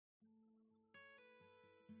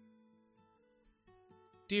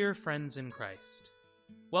Dear friends in Christ,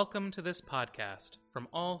 welcome to this podcast from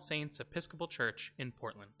All Saints Episcopal Church in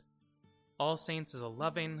Portland. All Saints is a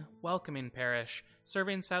loving, welcoming parish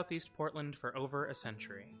serving Southeast Portland for over a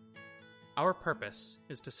century. Our purpose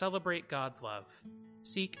is to celebrate God's love,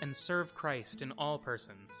 seek and serve Christ in all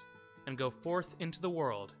persons, and go forth into the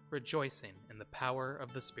world rejoicing in the power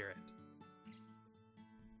of the Spirit.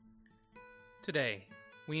 Today,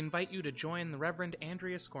 we invite you to join the Reverend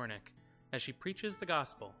Andria Skornik as she preaches the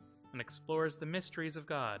gospel and explores the mysteries of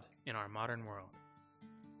God in our modern world.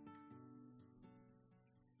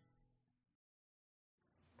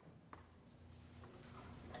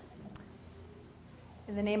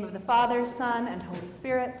 In the name of the Father, Son, and Holy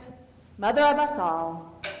Spirit, Mother of us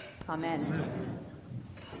all, Amen. Amen.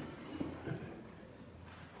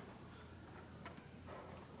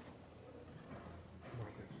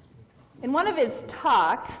 In one of his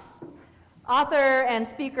talks, author and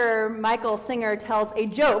speaker Michael Singer tells a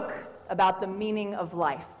joke about the meaning of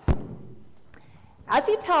life. As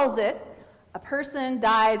he tells it, a person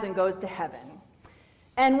dies and goes to heaven.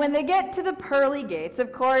 And when they get to the pearly gates,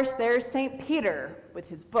 of course, there's St. Peter with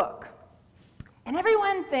his book. And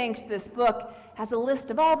everyone thinks this book has a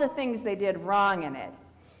list of all the things they did wrong in it.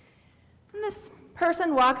 And this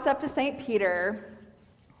person walks up to St. Peter,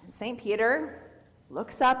 and St. Peter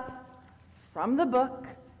looks up from the book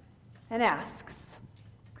and asks,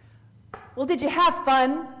 "Well, did you have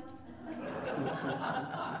fun?"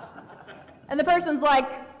 And the person's like,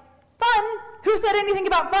 "Fun? Who said anything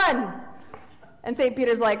about fun?" And St.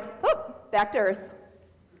 Peter's like, "Oh, back to earth."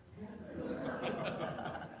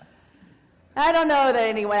 I don't know that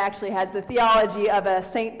anyone actually has the theology of a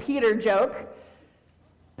St. Peter joke,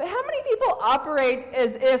 but how many people operate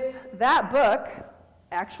as if that book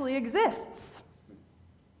actually exists?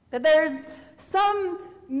 That there's some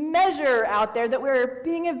measure out there that we're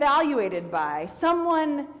being evaluated by,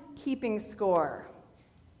 someone keeping score.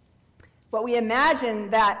 What we imagine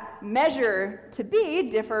that measure to be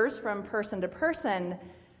differs from person to person,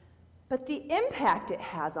 but the impact it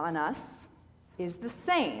has on us is the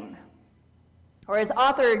same. Or as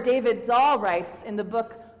author David Zoll writes in the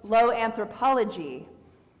book Low Anthropology,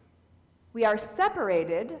 we are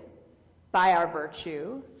separated by our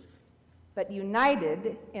virtue, but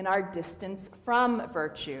united in our distance from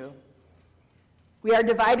virtue. We are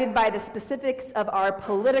divided by the specifics of our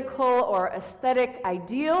political or aesthetic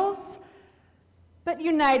ideals, but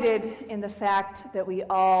united in the fact that we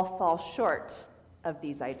all fall short of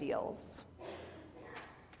these ideals.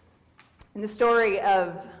 In the story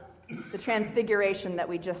of the Transfiguration that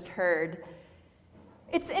we just heard,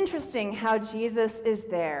 it's interesting how Jesus is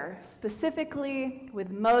there, specifically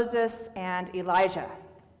with Moses and Elijah.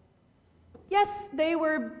 Yes, they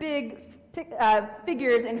were big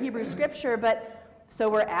figures in Hebrew scripture, but so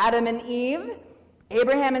were Adam and Eve,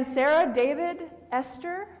 Abraham and Sarah, David,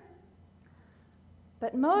 Esther.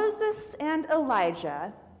 But Moses and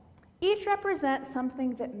Elijah each represent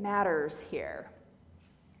something that matters here.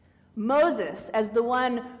 Moses, as the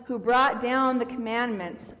one who brought down the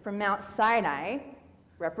commandments from Mount Sinai,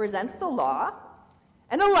 represents the law,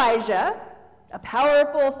 and Elijah, a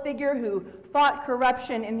powerful figure who fought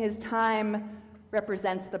corruption in his time,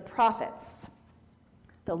 represents the prophets.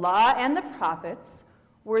 The law and the prophets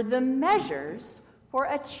were the measures for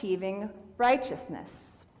achieving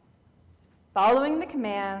righteousness, following the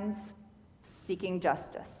commands, seeking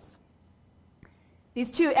justice.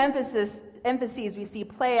 These two emphases we see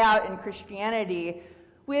play out in Christianity,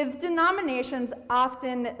 with denominations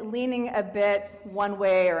often leaning a bit one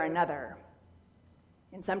way or another.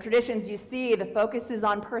 In some traditions, you see the focus is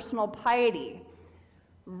on personal piety.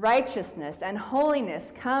 Righteousness and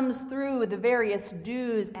holiness comes through the various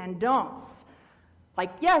do's and don'ts.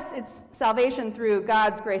 Like, yes, it's salvation through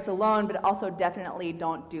God's grace alone, but also definitely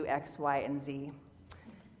don't do X, Y, and Z.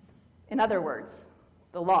 In other words,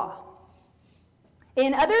 the law.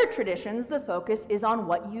 In other traditions, the focus is on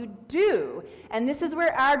what you do, and this is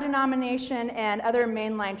where our denomination and other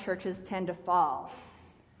mainline churches tend to fall.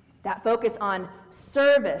 That focus on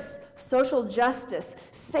service, social justice,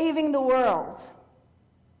 saving the world.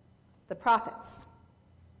 The prophets.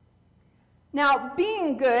 Now,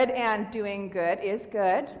 being good and doing good is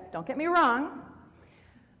good, don't get me wrong,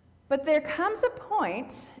 but there comes a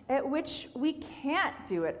point at which we can't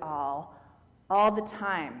do it all the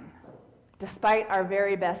time, despite our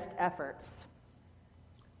very best efforts.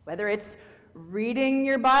 Whether it's reading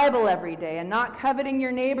your Bible every day and not coveting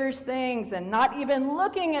your neighbor's things and not even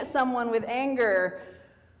looking at someone with anger,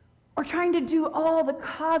 or trying to do all the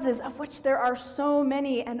causes of which there are so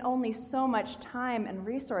many and only so much time and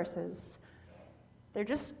resources. There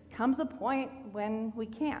just comes a point when we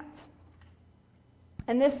can't.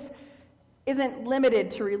 And this isn't limited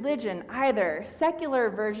to religion either. Secular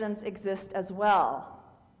versions exist as well.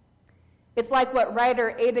 It's like what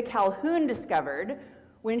writer Ada Calhoun discovered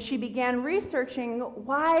when she began researching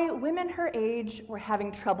why women her age were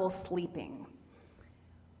having trouble sleeping.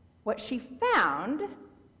 What she found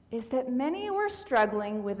is that many were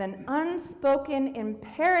struggling with an unspoken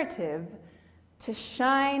imperative to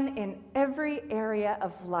shine in every area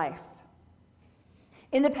of life.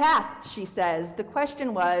 In the past, she says, the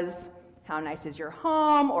question was, how nice is your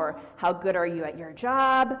home, or how good are you at your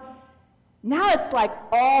job? Now it's like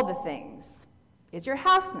all the things. Is your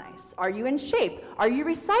house nice? Are you in shape? Are you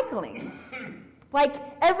recycling? Like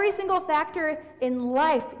every single factor in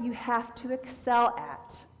life you have to excel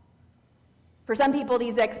at. For some people,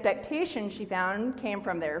 these expectations, she found, came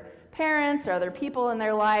from their parents or other people in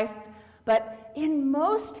their life, but in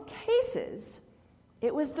most cases,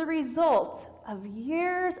 it was the result of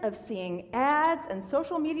years of seeing ads and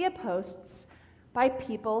social media posts by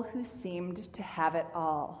people who seemed to have it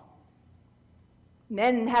all.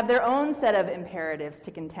 Men have their own set of imperatives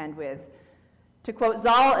to contend with. To quote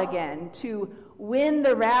Zoll again, to win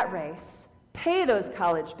the rat race, pay those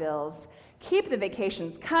college bills, keep the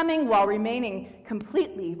vacations coming while remaining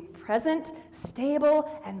completely present,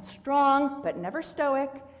 stable, and strong, but never stoic,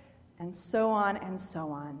 and so on and so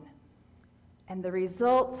on. And the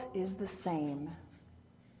result is the same: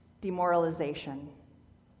 demoralization.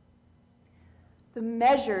 The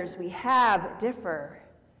measures we have differ.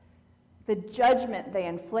 The judgment they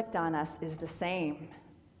inflict on us is the same.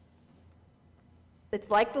 It's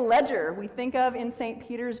like the ledger we think of in St.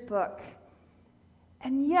 Peter's book.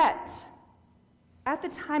 And yet, at the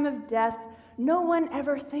time of death, no one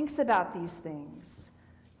ever thinks about these things.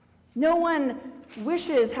 No one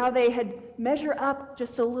wishes how they had measure up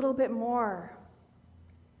just a little bit more.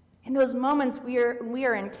 In those moments, we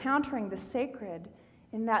are encountering the sacred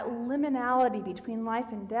in that liminality between life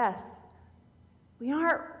and death. We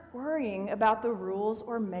aren't worrying about the rules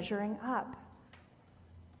or measuring up.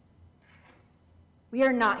 We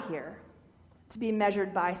are not here to be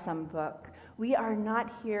measured by some book. We are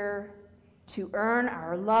not here to earn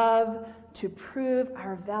our love, to prove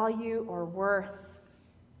our value or worth.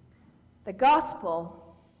 The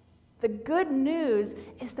gospel, the good news,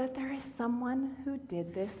 is that there is someone who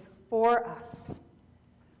did this for us.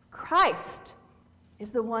 Christ is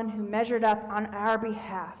the one who measured up on our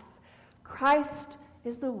behalf. Christ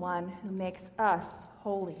is the one who makes us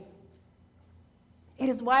holy. It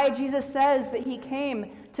is why Jesus says that he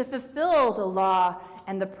came to fulfill the law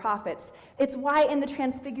and the prophets. It's why in the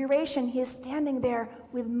Transfiguration he is standing there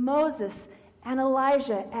with Moses and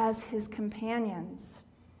Elijah as his companions.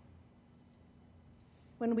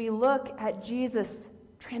 When we look at Jesus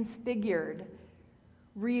transfigured,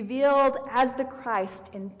 revealed as the Christ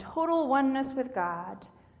in total oneness with God,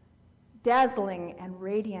 dazzling and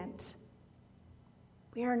radiant,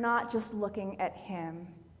 we are not just looking at him.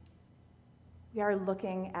 We are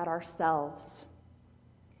looking at ourselves.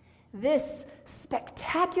 This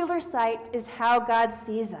spectacular sight is how God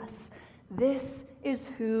sees us. This is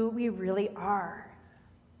who we really are.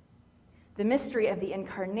 The mystery of the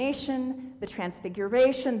incarnation, the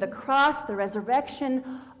transfiguration, the cross, the resurrection,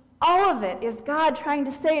 all of it is God trying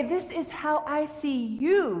to say, this is how I see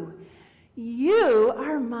you. You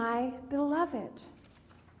are my beloved.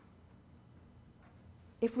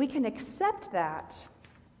 If we can accept that,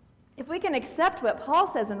 if we can accept what Paul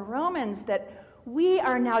says in Romans, that we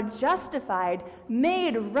are now justified,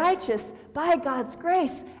 made righteous by God's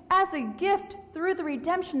grace as a gift through the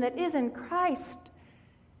redemption that is in Christ,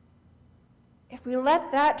 if we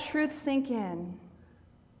let that truth sink in,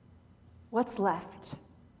 what's left?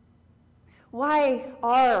 Why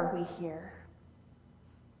are we here?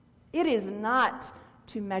 It is not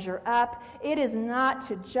to measure up. It is not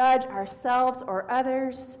to judge ourselves or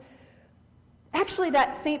others. Actually,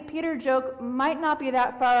 that St. Peter joke might not be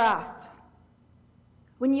that far off.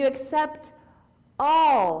 When you accept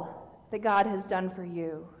all that God has done for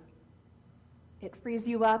you, it frees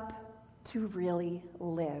you up to really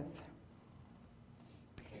live.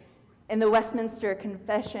 In the Westminster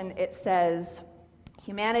Confession, it says,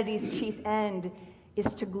 humanity's chief end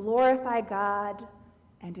is to glorify God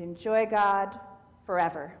and enjoy God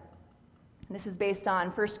forever. And this is based on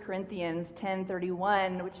 1 Corinthians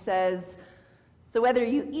 10:31, which says, so whether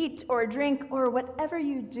you eat or drink or whatever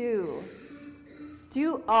you do,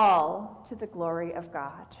 do all to the glory of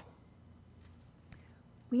God.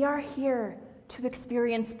 We are here to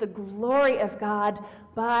experience the glory of God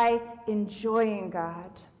by enjoying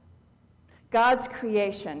God. God's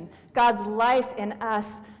creation, God's life in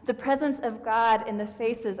us, the presence of God in the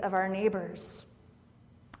faces of our neighbors.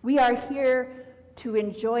 We are here to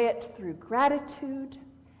enjoy it through gratitude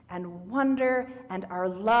and wonder and our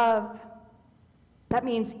love. That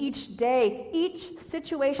means each day, each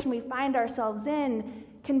situation we find ourselves in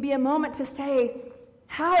can be a moment to say,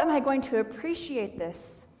 how am I going to appreciate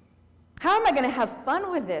this? How am I going to have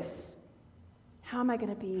fun with this? How am I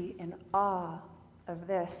going to be in awe of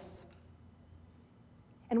this?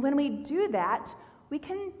 And when we do that, we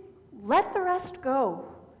can let the rest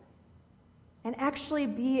go and actually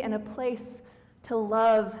be in a place to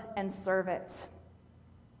love and serve it.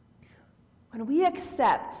 When we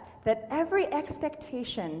accept that every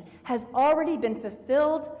expectation has already been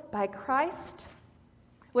fulfilled by Christ,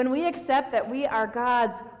 when we accept that we are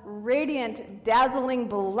God's radiant, dazzling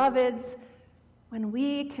beloveds, when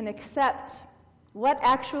we can accept what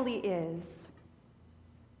actually is,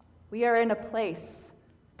 we are in a place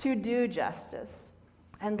to do justice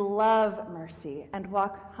and love mercy and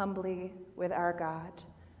walk humbly with our God.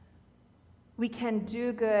 We can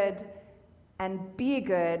do good and be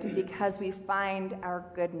good because we find our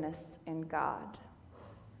goodness in God.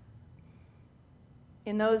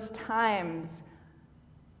 In those times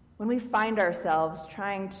when we find ourselves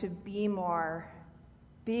trying to be more,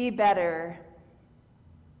 be better,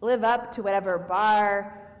 live up to whatever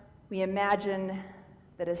bar we imagine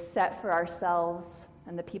that is set for ourselves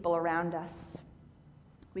and the people around us,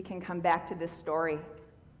 we can come back to this story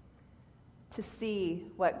to see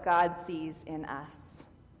what God sees in us.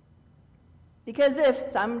 Because if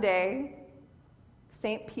someday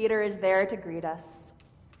St. Peter is there to greet us,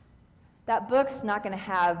 that book's not going to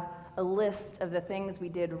have a list of the things we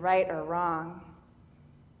did right or wrong.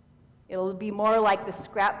 It'll be more like the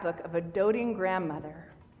scrapbook of a doting grandmother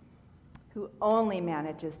who only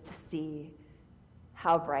manages to see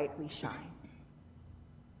how bright we shine.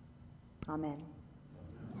 Amen.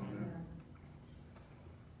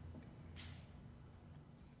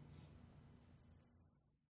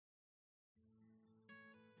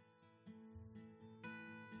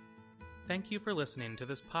 Thank you for listening to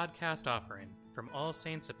this podcast offering from All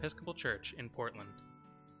Saints Episcopal Church in Portland.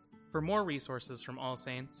 For more resources from All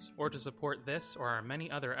Saints, or to support this or our many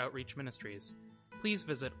other outreach ministries, please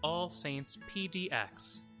visit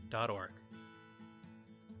allsaintspdx.org.